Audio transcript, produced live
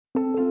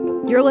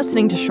You're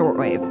listening to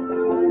Shortwave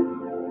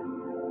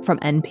from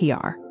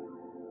NPR.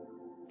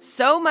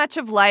 So much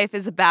of life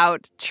is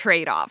about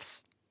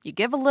trade-offs. You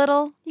give a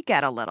little, you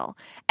get a little.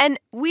 And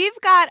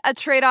we've got a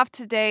trade-off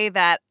today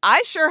that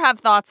I sure have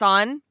thoughts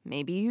on.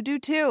 Maybe you do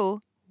too.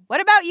 What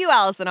about you,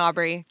 Allison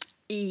Aubrey?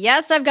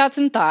 Yes, I've got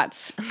some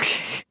thoughts.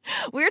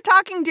 We're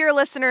talking, dear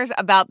listeners,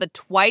 about the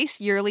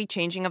twice-yearly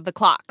changing of the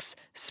clocks.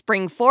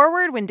 Spring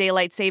forward when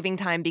daylight saving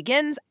time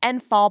begins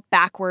and fall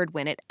backward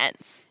when it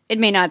ends. It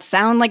may not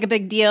sound like a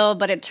big deal,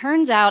 but it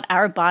turns out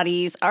our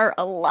bodies are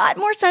a lot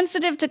more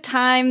sensitive to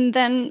time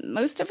than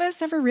most of us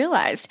ever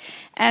realized.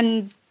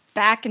 And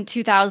back in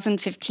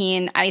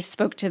 2015, I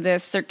spoke to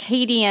this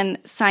circadian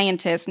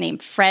scientist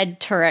named Fred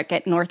Turek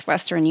at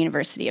Northwestern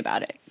University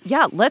about it.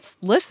 Yeah, let's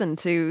listen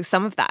to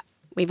some of that.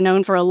 We've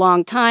known for a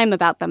long time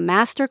about the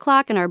master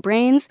clock in our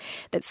brains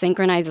that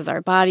synchronizes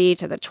our body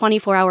to the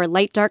 24-hour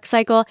light-dark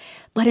cycle.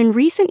 But in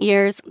recent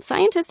years,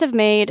 scientists have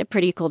made a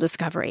pretty cool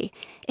discovery.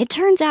 It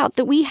turns out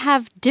that we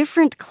have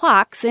different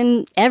clocks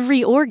in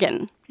every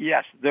organ.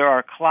 Yes, there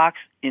are clocks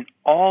in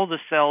all the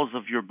cells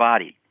of your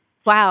body.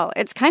 Wow,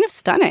 it's kind of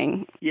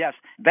stunning. Yes,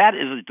 that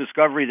is a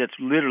discovery that's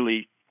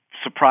literally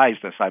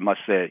surprised us, I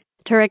must say.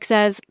 Turek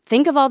says,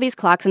 think of all these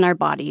clocks in our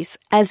bodies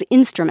as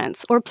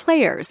instruments or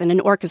players in an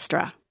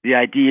orchestra. The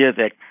idea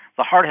that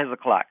the heart has a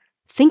clock.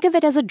 Think of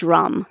it as a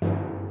drum.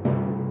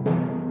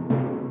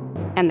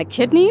 And the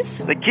kidneys?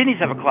 The kidneys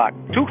have a clock.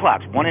 2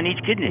 clocks, one in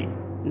each kidney.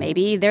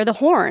 Maybe they're the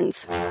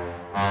horns.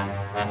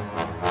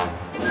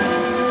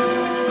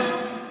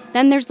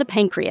 Then there's the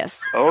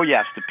pancreas. Oh,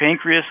 yes, the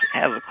pancreas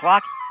has a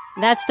clock.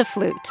 That's the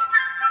flute.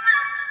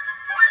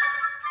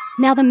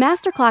 Now, the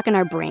master clock in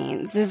our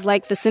brains is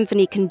like the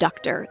symphony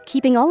conductor,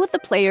 keeping all of the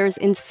players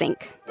in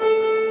sync.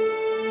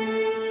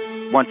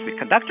 Once the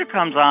conductor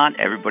comes on,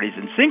 everybody's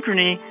in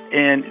synchrony,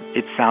 and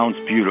it sounds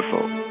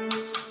beautiful.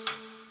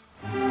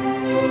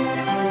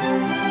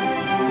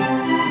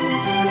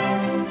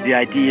 The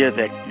idea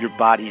that your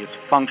body is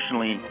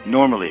functioning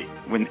normally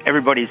when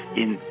everybody's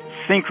in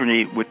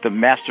synchrony with the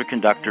master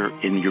conductor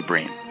in your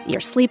brain. You're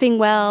sleeping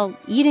well,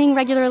 eating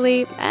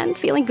regularly, and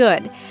feeling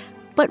good.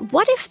 But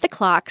what if the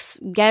clocks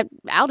get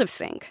out of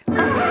sync?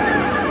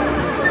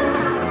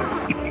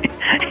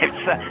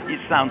 It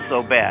sounds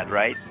so bad,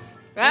 right?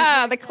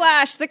 The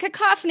clash, the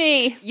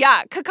cacophony.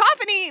 Yeah,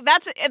 cacophony,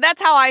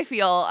 that's how I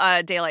feel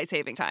daylight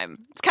saving time.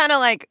 It's kind of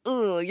like,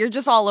 you're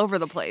just all over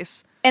the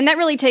place. And that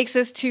really takes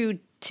us to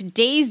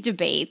today's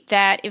debate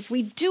that if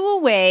we do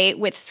away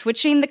with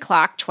switching the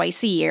clock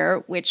twice a year,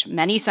 which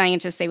many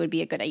scientists say would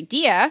be a good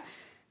idea,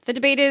 the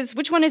debate is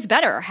which one is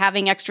better,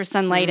 having extra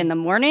sunlight in the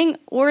morning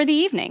or the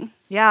evening?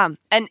 Yeah,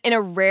 and in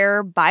a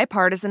rare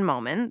bipartisan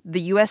moment,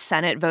 the U.S.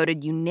 Senate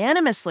voted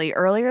unanimously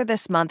earlier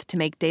this month to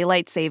make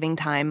daylight saving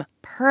time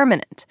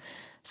permanent.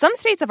 Some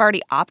states have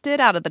already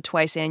opted out of the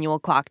twice-annual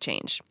clock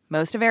change.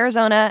 Most of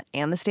Arizona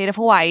and the state of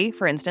Hawaii,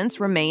 for instance,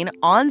 remain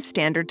on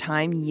standard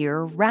time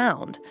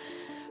year-round.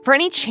 For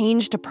any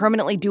change to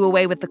permanently do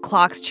away with the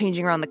clocks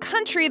changing around the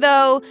country,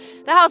 though,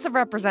 the House of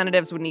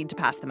Representatives would need to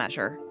pass the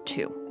measure,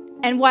 too.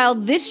 And while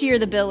this year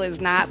the bill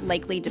is not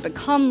likely to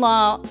become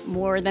law,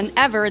 more than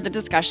ever the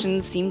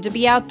discussions seem to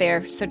be out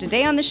there. So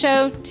today on the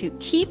show, to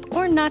keep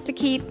or not to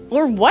keep,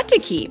 or what to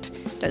keep?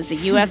 Does the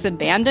U.S.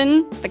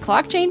 abandon the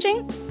clock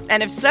changing?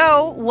 And if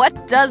so,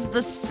 what does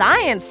the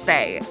science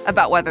say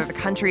about whether the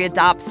country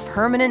adopts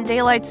permanent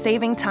daylight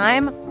saving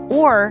time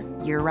or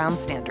year-round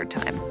standard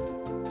time?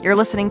 You're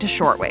listening to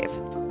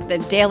Shortwave, the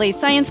daily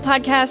science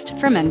podcast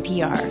from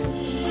NPR.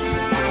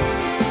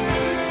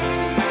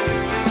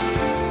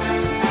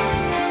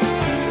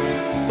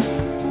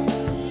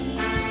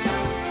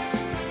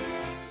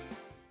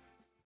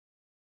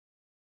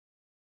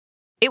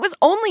 It was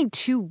only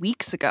 2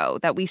 weeks ago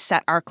that we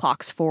set our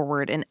clocks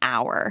forward an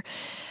hour.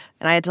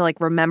 And I had to,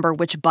 remember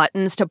which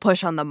buttons to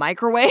push on the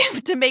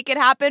microwave to make it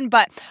happen.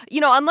 But,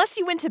 unless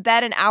you went to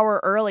bed an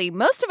hour early,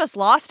 most of us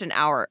lost an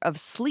hour of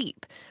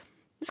sleep.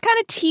 It's kind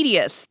of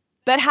tedious.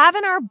 But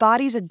haven't our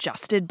bodies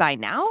adjusted by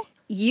now?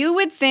 You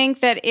would think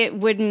that it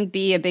wouldn't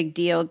be a big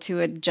deal to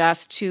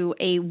adjust to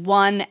a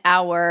 1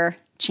 hour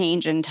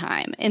change in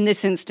time. In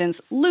this instance,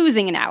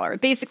 losing an hour,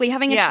 basically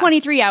having a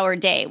 23-hour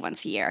day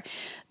once a year.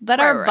 But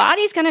our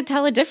body's going to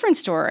tell a different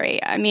story.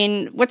 I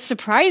mean, what's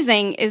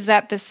surprising is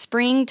that the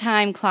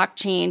springtime clock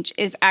change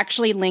is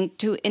actually linked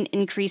to an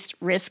increased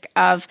risk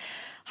of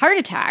heart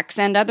attacks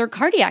and other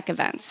cardiac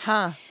events.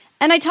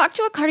 And I talked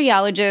to a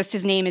cardiologist,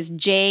 his name is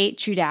Jay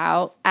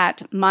Trudeau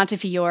at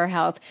Montefiore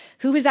Health,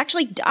 who has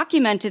actually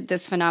documented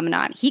this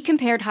phenomenon. He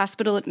compared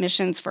hospital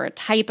admissions for a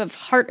type of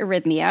heart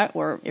arrhythmia,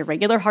 or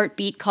irregular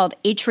heartbeat, called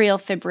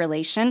atrial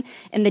fibrillation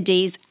in the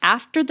days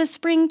after the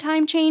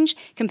springtime change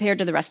compared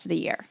to the rest of the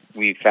year.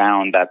 We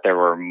found that there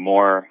were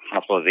more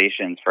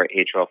hospitalizations for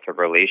atrial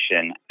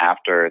fibrillation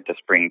after the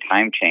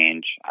springtime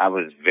change. I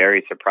was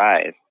very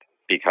surprised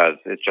because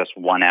it's just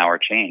 1 hour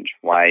change.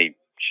 Why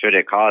should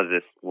it cause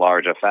this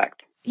large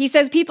effect? He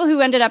says people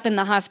who ended up in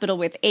the hospital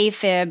with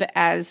AFib,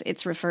 as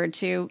it's referred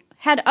to,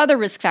 had other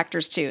risk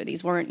factors too.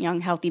 These weren't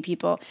young, healthy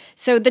people.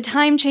 So the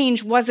time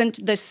change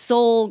wasn't the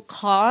sole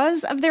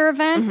cause of their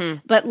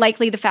event, but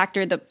likely the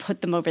factor that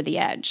put them over the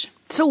edge.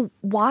 So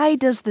why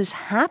does this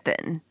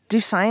happen? Do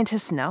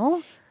scientists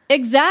know?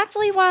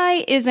 Exactly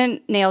why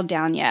isn't nailed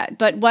down yet,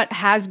 but what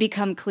has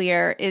become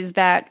clear is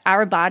that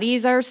our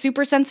bodies are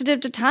super sensitive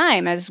to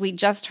time, as we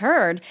just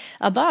heard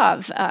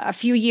above. A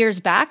few years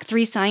back,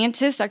 3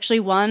 scientists actually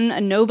won a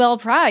Nobel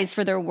Prize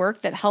for their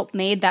work that helped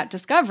made that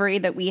discovery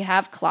that we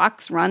have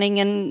clocks running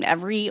in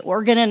every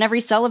organ and every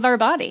cell of our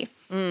body.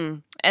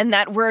 And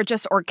that we're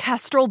just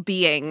orchestral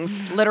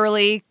beings,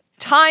 literally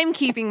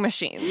time-keeping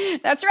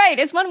machines. That's right.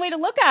 It's one way to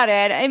look at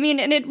it. I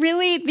mean, and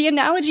the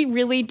analogy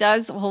really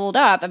does hold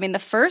up. I mean, the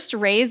first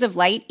rays of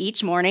light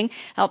each morning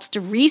helps to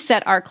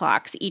reset our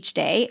clocks each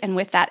day. And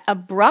with that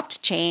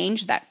abrupt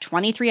change, that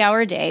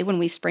 23-hour day when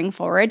we spring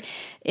forward,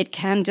 it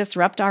can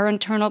disrupt our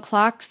internal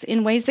clocks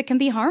in ways that can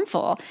be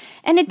harmful.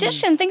 In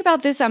addition, think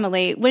about this,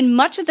 Emily. When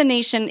much of the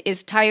nation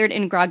is tired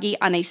and groggy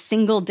on a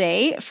single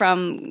day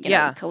from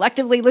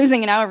collectively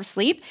losing an hour of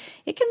sleep,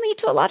 it can lead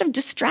to a lot of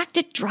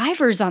distracted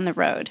drivers on the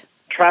road.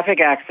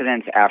 Traffic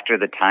accidents after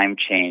the time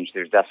change,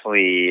 there's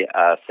definitely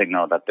a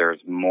signal that there's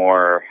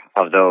more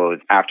of those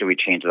after we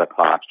change the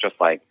clocks, just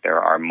like there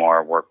are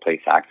more workplace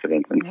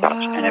accidents and such.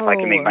 And if I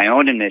can make my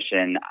own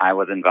admission, I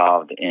was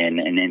involved in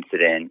an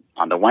incident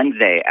on the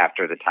Wednesday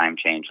after the time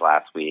change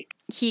last week.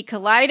 He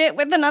collided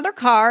with another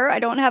car. I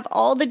don't have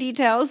all the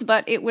details,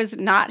 but it was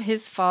not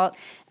his fault.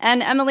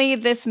 And Emily,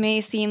 this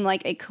may seem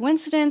like a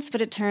coincidence,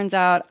 but it turns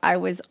out I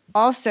was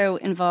also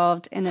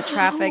involved in a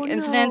traffic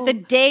incident the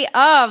day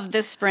of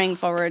the spring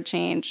forward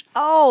change.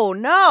 Oh,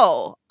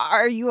 no.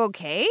 Are you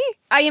okay?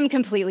 I am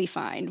completely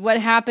fine. What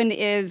happened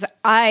is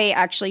I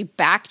actually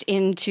backed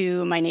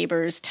into my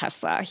neighbor's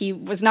Tesla. He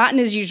was not in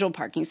his usual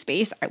parking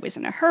space. I was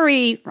in a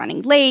hurry,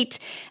 running late,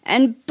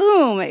 and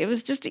boom, it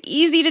was just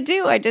easy to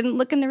do. I didn't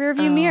look in the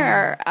rearview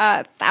mirror.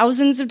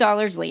 Thousands of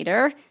dollars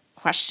later,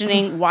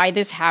 questioning why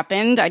this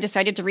happened, I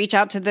decided to reach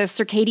out to the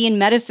circadian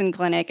medicine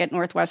clinic at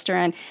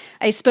Northwestern.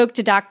 I spoke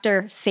to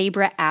Dr.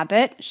 Sabra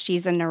Abbott.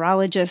 She's a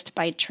neurologist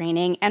by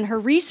training, and her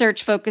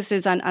research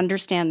focuses on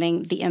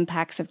understanding the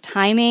impacts of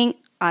timing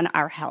on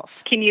our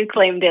health. Can you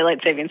claim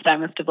daylight savings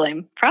time is to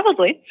blame?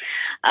 Probably.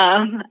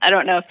 I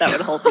don't know if that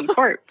would hold in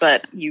court,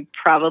 but you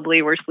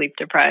probably were sleep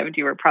deprived.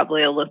 You were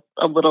probably a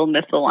little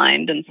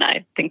misaligned, and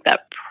I think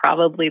that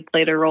probably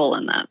played a role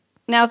in that.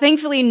 Now,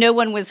 thankfully, no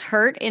one was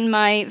hurt in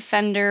my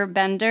fender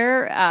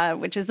bender,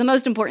 which is the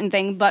most important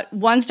thing. But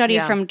one study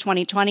from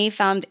 2020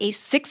 found a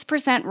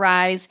 6%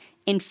 rise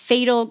in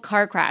fatal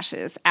car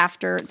crashes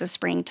after the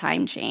spring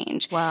time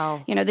change.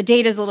 Wow. You know, the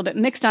data is a little bit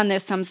mixed on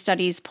this. Some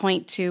studies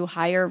point to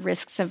higher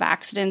risks of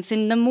accidents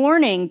in the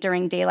morning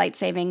during daylight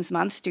savings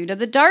months due to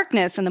the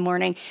darkness in the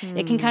morning.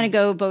 It can kind of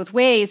go both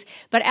ways.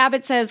 But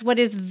Abbott says what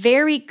is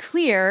very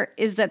clear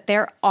is that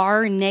there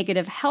are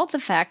negative health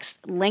effects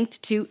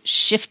linked to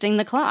shifting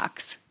the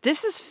clocks.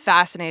 This is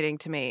fascinating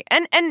to me.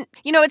 And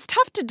you know, it's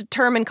tough to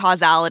determine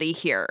causality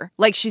here,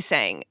 like she's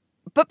saying.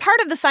 But part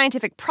of the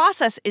scientific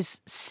process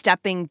is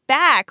stepping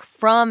back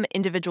from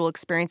individual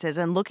experiences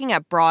and looking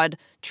at broad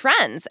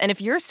trends. And if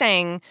you're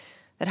saying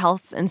that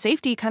health and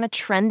safety kind of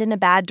trend in a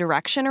bad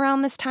direction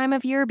around this time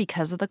of year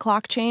because of the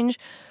clock change,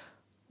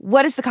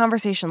 what is the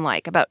conversation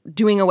like about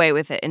doing away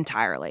with it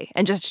entirely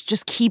and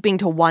just keeping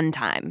to one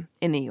time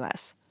in the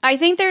U.S.? I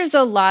think there's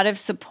a lot of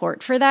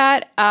support for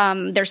that.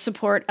 There's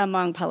support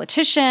among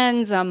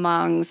politicians,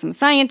 among some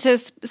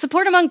scientists,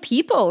 support among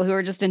people who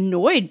are just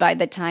annoyed by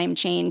the time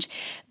change.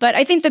 But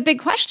I think the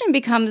big question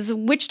becomes,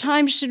 which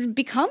time should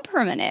become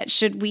permanent?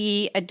 Should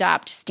we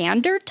adopt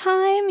standard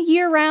time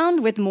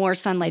year-round with more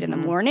sunlight in the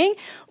morning,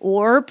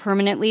 or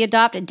permanently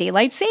adopt a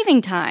daylight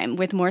saving time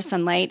with more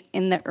sunlight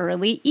in the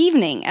early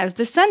evening, as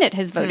the Senate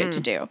has voted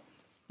to do?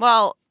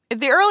 Well, if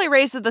the early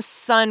rays of the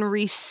sun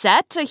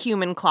reset a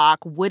human clock,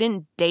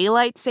 wouldn't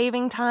daylight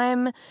saving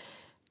time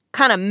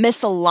kind of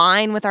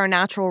misalign with our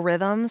natural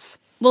rhythms?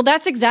 Well,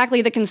 that's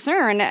exactly the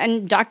concern.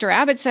 And Dr.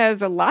 Abbott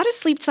says a lot of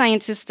sleep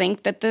scientists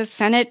think that the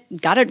Senate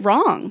got it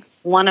wrong.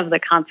 One of the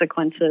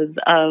consequences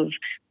of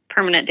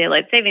permanent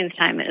daylight savings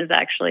time is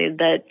actually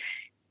that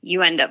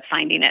you end up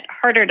finding it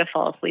harder to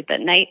fall asleep at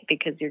night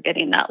because you're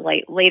getting that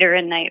light later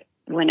in night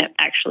when it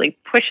actually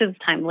pushes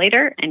time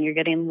later, and you're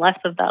getting less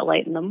of that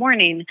light in the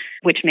morning,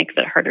 which makes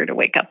it harder to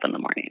wake up in the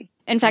morning.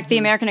 In fact, the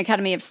American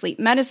Academy of Sleep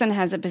Medicine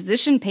has a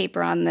position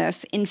paper on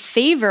this in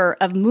favor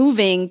of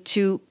moving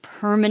to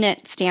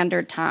permanent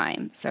standard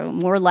time, so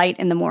more light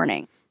in the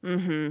morning.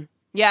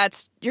 Yeah,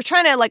 you're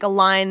trying to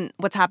align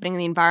what's happening in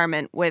the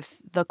environment with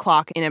the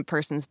clock in a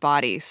person's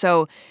body.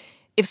 So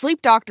if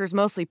sleep doctors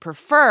mostly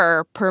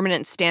prefer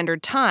permanent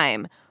standard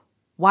time,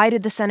 why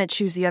did the Senate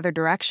choose the other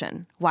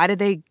direction? Why did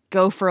they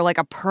go for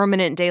a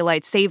permanent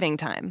daylight saving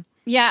time?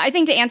 Yeah, I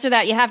think to answer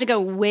that, you have to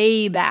go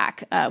way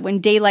back when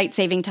daylight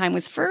saving time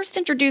was first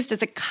introduced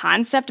as a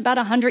concept about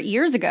 100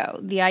 years ago.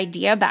 The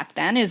idea back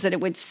then is that it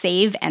would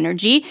save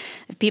energy.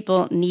 If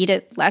people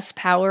needed less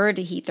power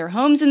to heat their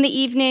homes in the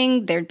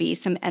evening, there'd be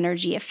some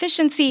energy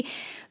efficiency.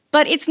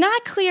 But it's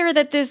not clear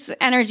that this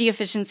energy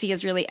efficiency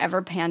has really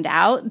ever panned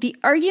out. The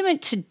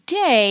argument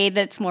today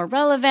that's more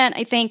relevant,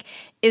 I think,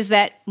 is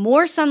that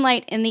more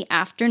sunlight in the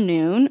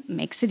afternoon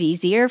makes it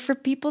easier for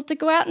people to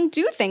go out and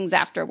do things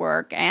after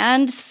work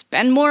and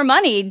spend more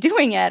money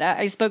doing it.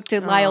 I spoke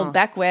to Lyle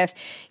Beckwith.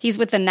 He's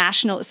with the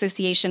National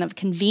Association of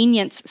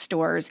Convenience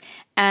Stores.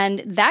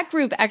 And that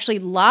group actually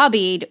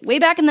lobbied way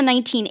back in the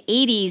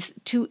 1980s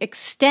to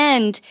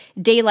extend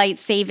daylight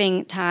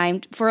saving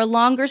time for a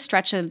longer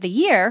stretch of the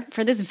year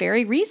for this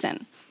very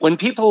reason. When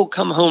people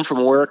come home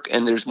from work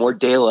and there's more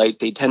daylight,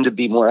 they tend to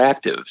be more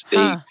active.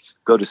 They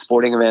go to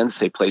sporting events,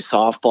 they play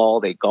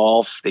softball, they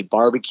golf, they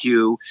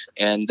barbecue,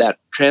 and that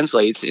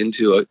translates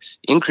into an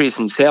increase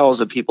in sales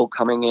of people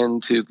coming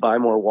in to buy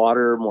more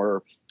water,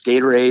 more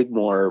Gatorade,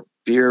 more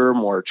beer,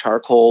 more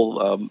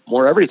charcoal,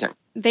 more everything.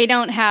 They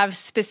don't have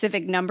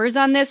specific numbers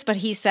on this, but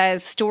he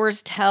says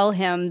stores tell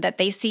him that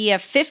they see a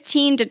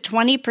 15 to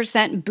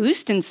 20%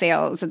 boost in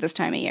sales at this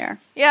time of year.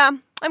 Yeah,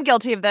 I'm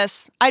guilty of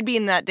this. I'd be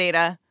in that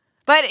data.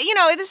 But,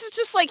 this is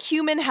just like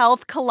human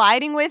health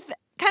colliding with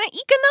kind of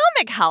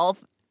economic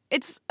health.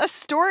 It's a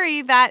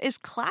story that is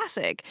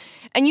classic.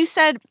 And you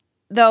said,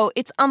 though,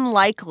 it's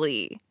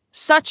unlikely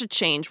such a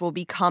change will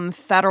become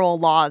federal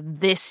law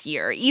this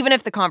year, even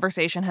if the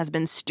conversation has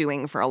been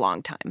stewing for a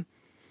long time.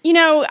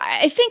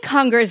 I think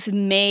Congress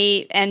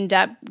may end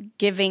up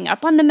giving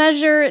up on the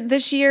measure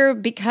this year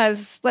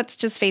because, let's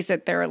just face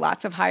it, there are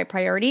lots of high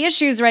priority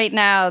issues right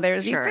now.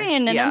 There's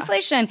Ukraine and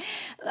inflation.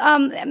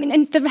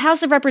 And the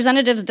House of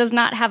Representatives does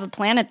not have a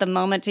plan at the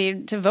moment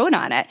to vote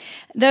on it.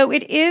 Though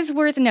it is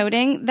worth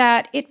noting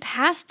that it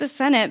passed the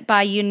Senate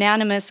by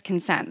unanimous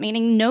consent,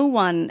 meaning no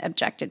one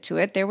objected to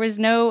it. There was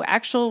no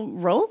actual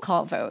roll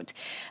call vote.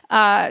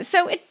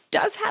 So it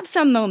does have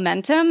some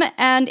momentum,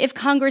 and if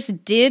Congress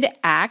did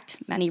act,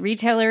 many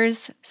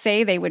retailers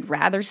say they would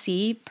rather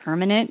see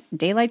permanent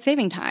daylight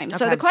saving time. Okay.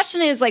 So the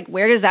question is,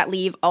 where does that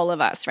leave all of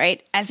us,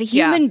 right? As a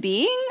human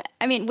being,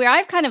 where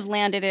I've kind of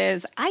landed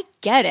is, I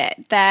get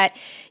it that,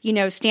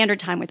 standard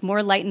time with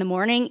more light in the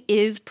morning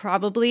is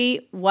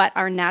probably what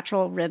our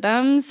natural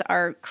rhythms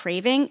are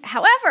craving.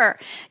 However,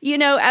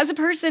 as a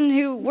person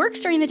who works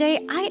during the day,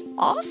 I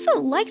also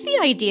like the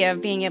idea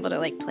of being able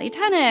to play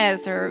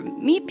tennis or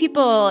meet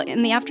people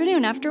in the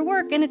afternoon after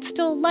work and it's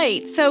still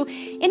light. So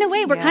in a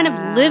way, we're kind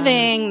of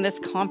living this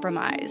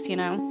compromise,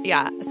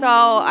 Yeah. So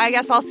I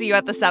guess I'll see you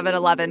at the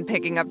 7-Eleven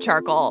picking up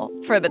charcoal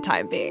for the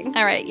time being.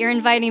 All right. You're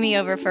inviting me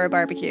over for a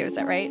barbecue. Is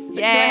that right?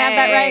 Do I have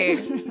that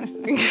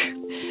right?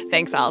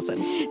 Thanks,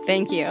 Allison.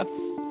 Thank you.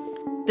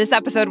 This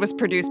episode was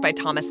produced by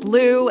Thomas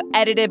Liu,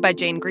 edited by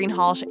Jane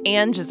Greenhalgh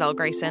and Giselle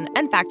Grayson,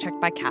 and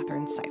fact-checked by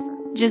Catherine Cipher.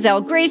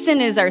 Giselle Grayson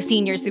is our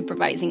senior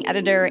supervising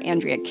editor.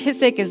 Andrea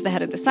Kissick is the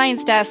head of the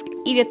science desk.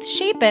 Edith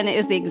Chapin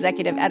is the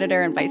executive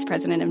editor and vice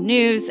president of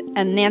news.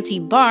 And Nancy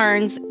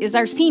Barnes is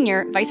our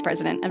senior vice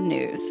president of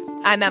news.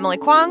 I'm Emily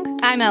Kwong.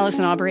 I'm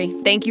Allison Aubrey.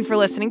 Thank you for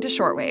listening to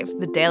Shortwave,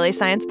 the daily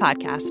science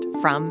podcast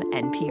from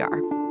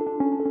NPR.